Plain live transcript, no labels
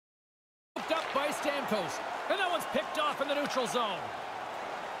Stamkos. And that one's picked off in the neutral zone.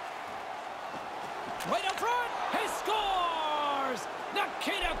 Right up front, he scores!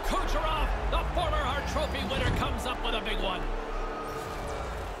 Nikita Kucherov, the former Hart Trophy winner, comes up with a big one.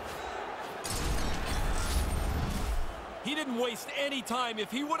 He didn't waste any time.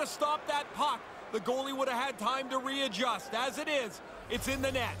 If he would have stopped that puck, the goalie would have had time to readjust. As it is, it's in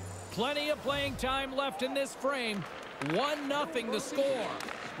the net. Plenty of playing time left in this frame. 1-0 the score.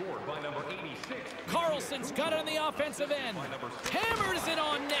 Scored by number 86. Carlson's got it on the offensive end. Hammers it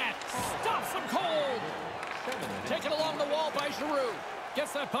on net. Stops him cold. Taken along the wall by Giroux.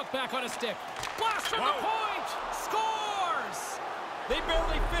 Gets that puck back on his stick. Blast from the point. Scores! They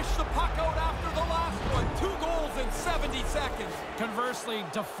barely fished the puck out after the last one. 2 goals in 70 seconds. Conversely,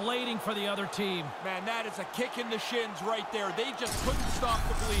 deflating for the other team. Man, that is a kick in the shins right there. They just couldn't stop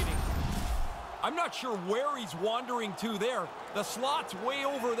the bleeding. I'm not sure where he's wandering to there. The slot's way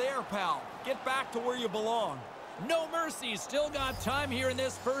over there, pal. Get back to where you belong. No mercy. Still got time here in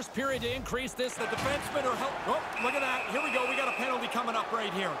this first period to increase this. The defensemen are help. Oh, look at that. Here we go. We got a penalty coming up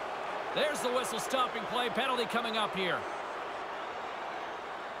right here. There's the whistle stopping play. Penalty coming up here.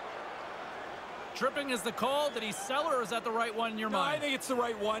 Tripping is the call. Did he sell, or is that the right one in your mind? I think it's the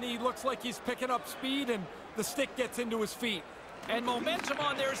right one. He looks like he's picking up speed, and the stick gets into his feet. And momentum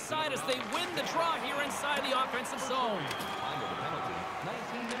on their side as they win the draw here inside the offensive zone. Time of the penalty,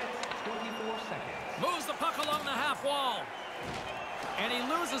 19 minutes, 24 seconds. Moves the puck along the half wall. And he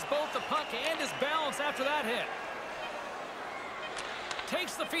loses both the puck and his balance after that hit.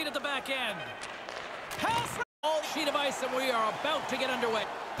 Takes the feed at the back end. Pass all sheet of ice, and we are about to get underway.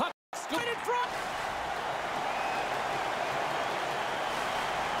 Puck scooped in front.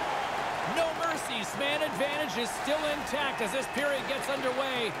 No mercies. Man advantage is still intact as this period gets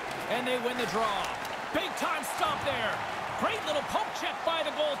underway, and they win the draw. Big time stop there. Great little poke check by the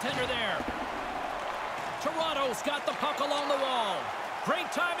goaltender there. Toronto's got the puck along the wall.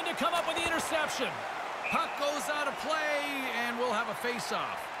 Great timing to come up with the interception. Puck goes out of play, and we'll have a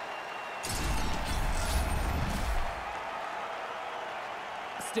face-off.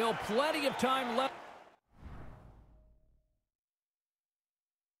 Still plenty of time left.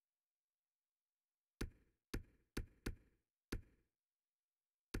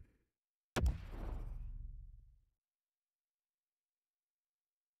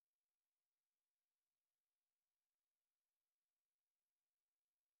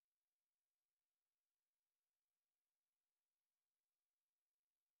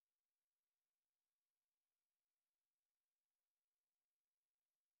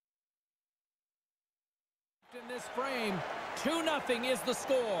 In this frame, 2-0 is the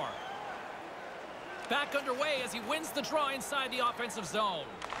score. Back underway as he wins the draw inside the offensive zone.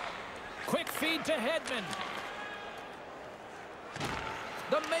 Quick feed to Hedman.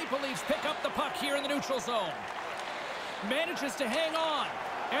 The Maple Leafs pick up the puck here in the neutral zone. Manages to hang on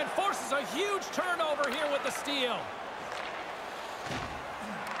and forces a huge turnover here with the steal.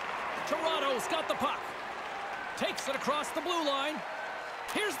 Toronto's got the puck. Takes it across the blue line.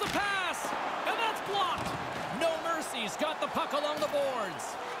 Here's the pass, and that's blocked. No mercies, got the puck along the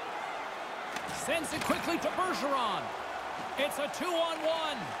boards. Sends it quickly to Bergeron. It's a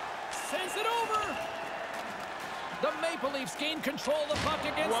 2-on-1. Sends it over. The Maple Leafs gain control of the puck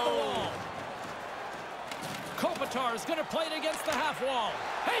against the wall. Kopitar's going to play it against the half wall.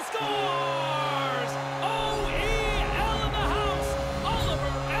 He scores! O-E-L in the house.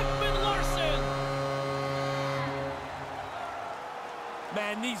 Oliver Ekman-Larsson.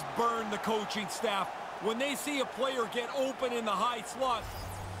 Man, these burn the coaching staff. When they see a player get open in the high slot,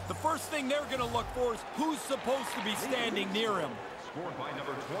 the first thing they're going to look for is who's supposed to be standing near him. Scored by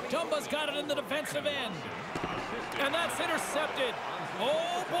number 20. Dumba's got it in the defensive end. And that's intercepted.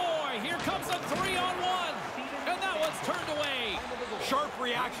 Oh, boy. Here comes a 3-on-1. And that one's turned away. Sharp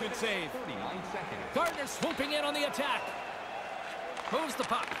reaction save. 39 seconds. Gardner swooping in on the attack. Moves the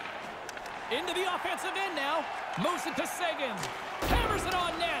puck. Into the offensive end now. Moves it to Seguin. Hammers it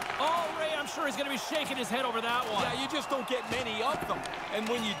on net. Oh, Ray, I'm sure he's going to be shaking his head over that one. Yeah, you just don't get many of them. And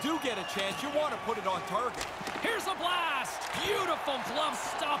when you do get a chance, you want to put it on target. Here's a blast. Beautiful glove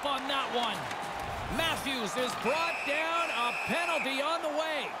stop on that one. Matthews is brought down. A penalty on the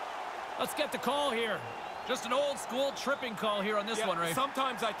way. Let's get the call here. Just an old-school tripping call here on this one, Ray.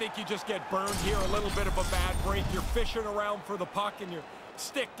 Sometimes I think you just get burned here. A little bit of a bad break. You're fishing around for the puck, and your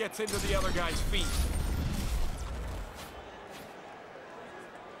stick gets into the other guy's feet.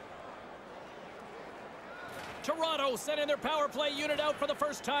 Toronto sending their power play unit out for the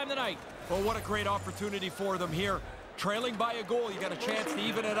first time tonight. Well, what a great opportunity for them here. Trailing by a goal, you got a chance to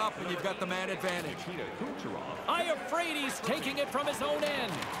even it up, and you've got the man advantage. I afraid he's taking it from his own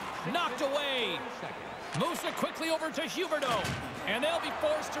end. Knocked away. Moves it quickly over to Huberdeau. And they'll be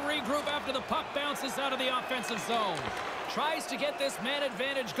forced to regroup after the puck bounces out of the offensive zone. Tries to get this man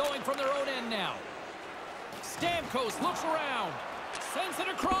advantage going from their own end now. Stamkos looks around. Sends it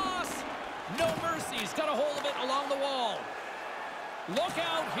across. No mercy. He's got a hold of it along the wall. Look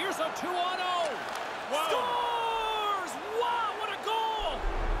out. Here's a 2-on-0. Wow. Scores! Wow, what a goal!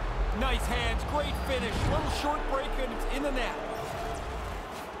 Nice hands. Great finish. Little short break and it's in the net.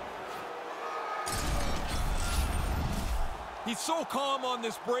 He's so calm on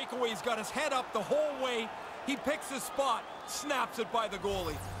this breakaway. He's got his head up the whole way. He picks his spot, snaps it by the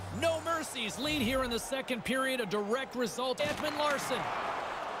goalie. No mercies. Lead here in the second period. A direct result. Edmund Larson.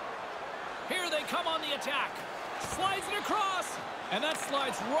 Here they come on the attack. Slides it across. And that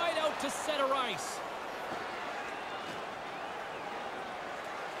slides right out to center ice.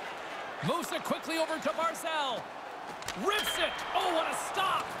 Moves it quickly over to Barzal. Rips it. Oh, what a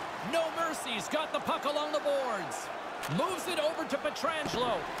stop. No mercies. Got the puck along the boards. Moves it over to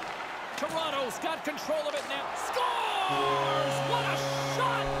Pietrangelo. Toronto's got control of it now. Scores! What a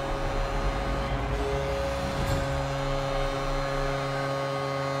shot!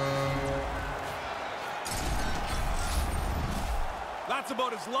 That's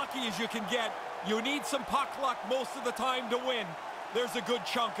about as lucky as you can get. You need some puck luck most of the time to win. There's a good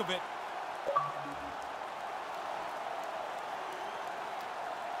chunk of it.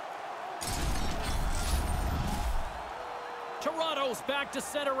 Toronto's back to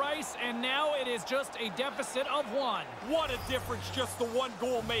center ice, and now it is just a deficit of 1. What a difference just the one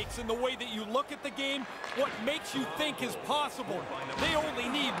goal makes in the way that you look at the game, what makes you think is possible. They only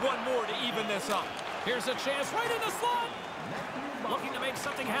need one more to even this up. Here's a chance right in the slot. Looking to make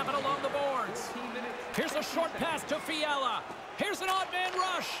something happen along the boards. Here's a short pass to Fiala. Here's an odd man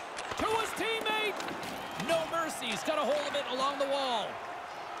rush to his teammate. No mercy. He's got a hold of it along the wall.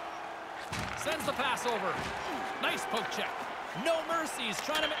 Sends the pass over. Nice poke check. No mercies,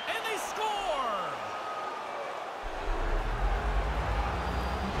 trying to make, and they score!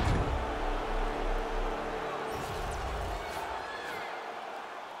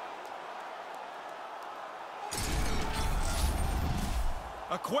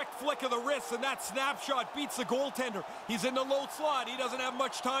 A quick flick of the wrist, and that snapshot beats the goaltender. He's in the low slot. He doesn't have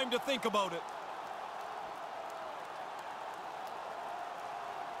much time to think about it.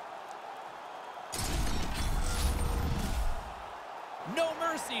 No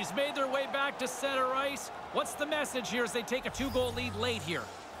mercies made their way back to center ice. What's the message here as they take a 2-goal lead late here?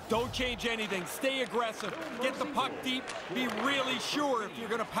 Don't change anything. Stay aggressive. Get the puck deep. Be really sure if you're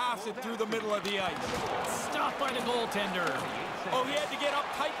going to pass it through the middle of the ice. Stopped by the goaltender. Oh, he had to get up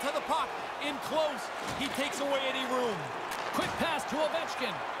tight to the puck. In close. He takes away any room. Quick pass to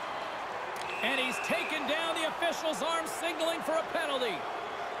Ovechkin. And he's taken down the official's arm, signaling for a penalty.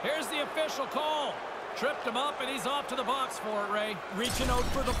 Here's the official call. Tripped him up, and he's off to the box for it, Ray. Reaching out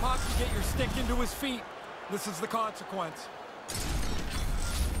for the puck to get your stick into his feet. This is the consequence.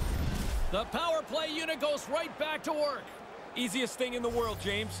 The power play unit goes right back to work. Easiest thing in the world,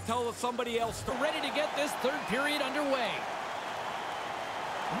 James. Tell somebody else to... Ready to get this third period underway.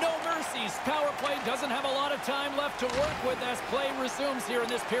 No mercies. Power play doesn't have a lot of time left to work with as play resumes here in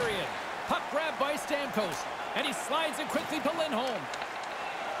this period. Puck grab by Stamkos, and he slides it quickly to Lindholm.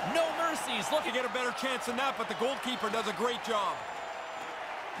 No mercies. You get a better chance than that, but the goalkeeper does a great job.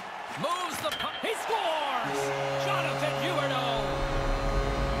 Moves the puck. He scores! Jonathan Huberdeau.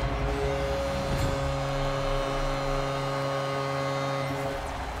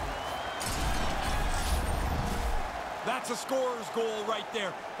 That's a scorer's goal right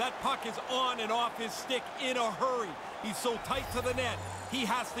there. That puck is on and off his stick in a hurry. He's so tight to the net, he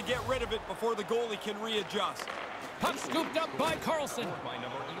has to get rid of it before the goalie can readjust. Puck scooped up by Carlson.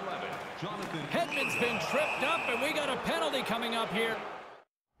 Hedman's been tripped up, and we got a penalty coming up here.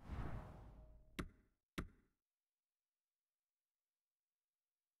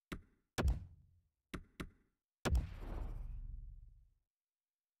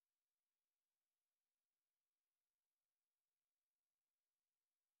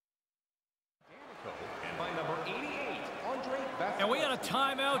 And we got a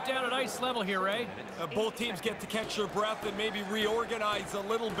timeout down at ice level here, Ray. Both teams get to catch their breath and maybe reorganize a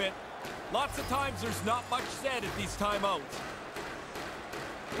little bit. Lots of times there's not much said at these timeouts.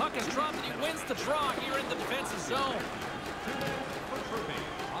 Puck is dropped and he wins the draw here in the defensive zone.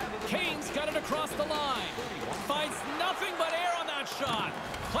 Kane's got it across the line. Finds nothing but air on that shot.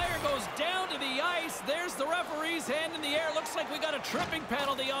 Player goes down to the ice. There's the referee's hand in the air. Looks like we got a tripping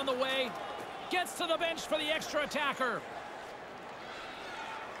penalty on the way. Gets to the bench for the extra attacker.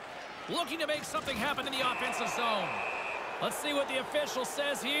 Looking to make something happen in the offensive zone. Let's see what the official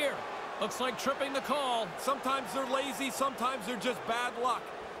says here. Looks like tripping the call. Sometimes they're lazy, sometimes they're just bad luck.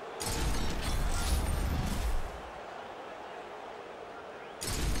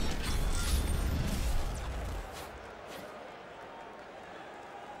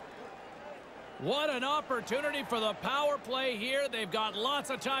 What an opportunity for the power play here. They've got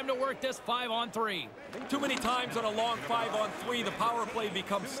lots of time to work this 5-on-3. Too many times on a long 5-on-3, the power play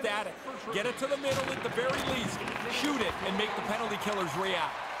becomes static. Get it to the middle at the very least. Shoot it and make the penalty killers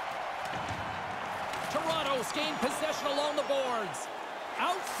react. Toronto's gained possession along the boards.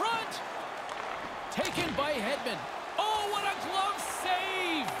 Out front. Taken by Hedman. Oh, what a glove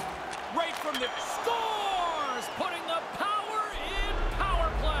save. Right from the... Scores! Putting the power in power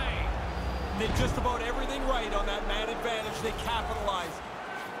play. They did just about everything right on that man advantage. They capitalized.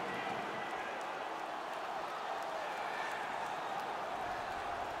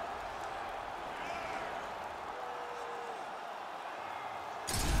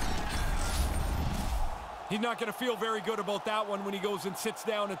 He's not going to feel very good about that one when he goes and sits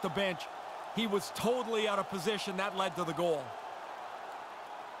down at the bench. He was totally out of position. That led to the goal.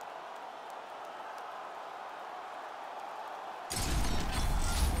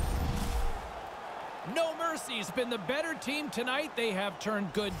 No Mercy's been the better team tonight. They have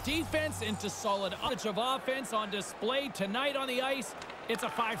turned good defense into solid of offense on display tonight on the ice. It's a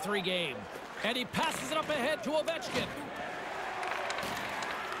 5-3 game. And he passes it up ahead to Ovechkin.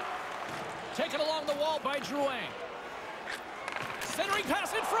 Taken along the wall by Drouin. Centering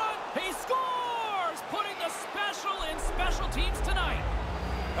pass in front. He scores! Putting the special in special teams tonight.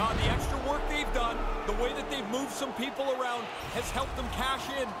 The extra work they've done, the way that they've moved some people around, has helped them cash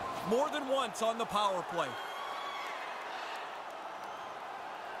in more than once on the power play.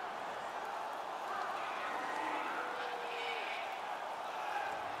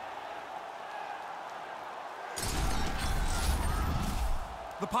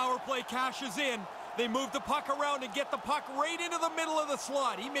 The power play cashes in. They move the puck around and get the puck right into the middle of the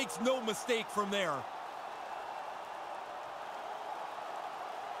slot. He makes no mistake from there.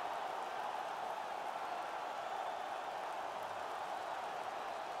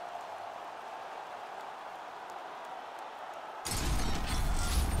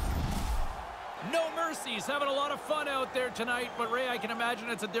 No Mercy's having a lot of fun out there tonight, but Ray, I can imagine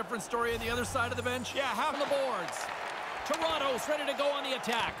it's a different story on the other side of the bench. Yeah, half on the boards. Toronto's ready to go on the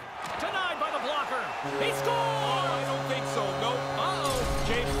attack. Denied by the blocker. He scores! I don't think so, no. Uh-oh.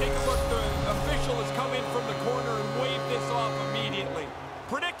 James, take a look. The official has come in from the corner and waved this off immediately.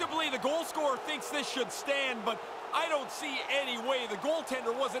 Predictably, the goal scorer thinks this should stand, but I don't see any way. The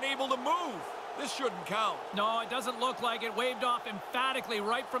goaltender wasn't able to move. This shouldn't count. No, it doesn't look like it. Waved off emphatically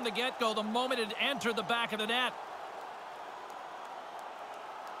right from the get-go the moment it entered the back of the net.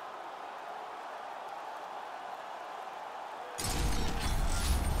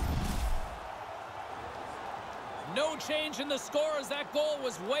 No change in the score as that goal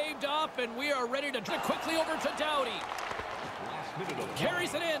was waved off, and we are ready to quickly over to Doughty.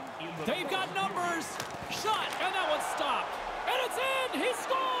 Carries it in. They've got numbers. Shot, and that one's stopped. And it's in. He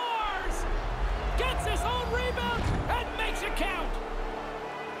scores! Gets his own rebound and makes it count.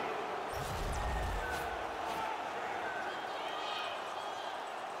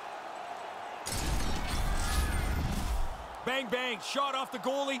 Bang, bang, shot off the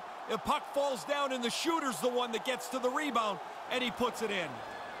goalie. The puck falls down, and the shooter's the one that gets to the rebound, and he puts it in.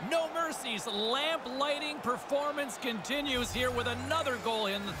 No Mercy's lamp lighting performance continues here with another goal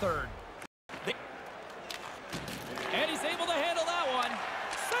in the third. And he's able to handle that one.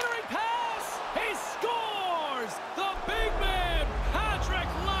 Centering pass! He scores! The big man, Patrick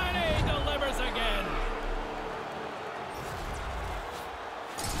Laine, delivers again.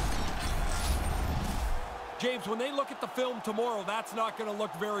 James, when they look at the film tomorrow, that's not going to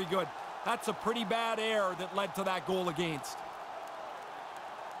look very good. That's a pretty bad error that led to that goal against.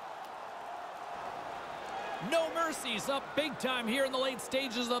 No Mercy's up big time here in the late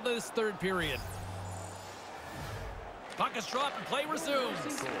stages of this third period. Puck is dropped and play resumes.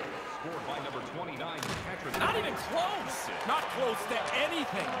 Scored by number 29, Patrick. Not even close. Not close to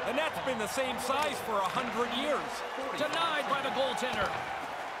anything. The net's been the same size for 100 years. Denied by the goaltender.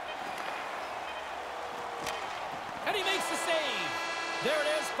 And he makes the save. There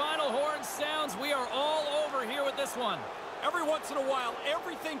it is. Final horn sounds. We are all over here with this one. Every once in a while,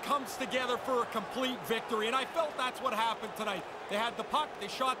 everything comes together for a complete victory, and I felt that's what happened tonight. They had the puck, they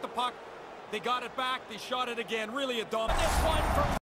shot the puck, they got it back, they shot it again. Really a dominant. This one from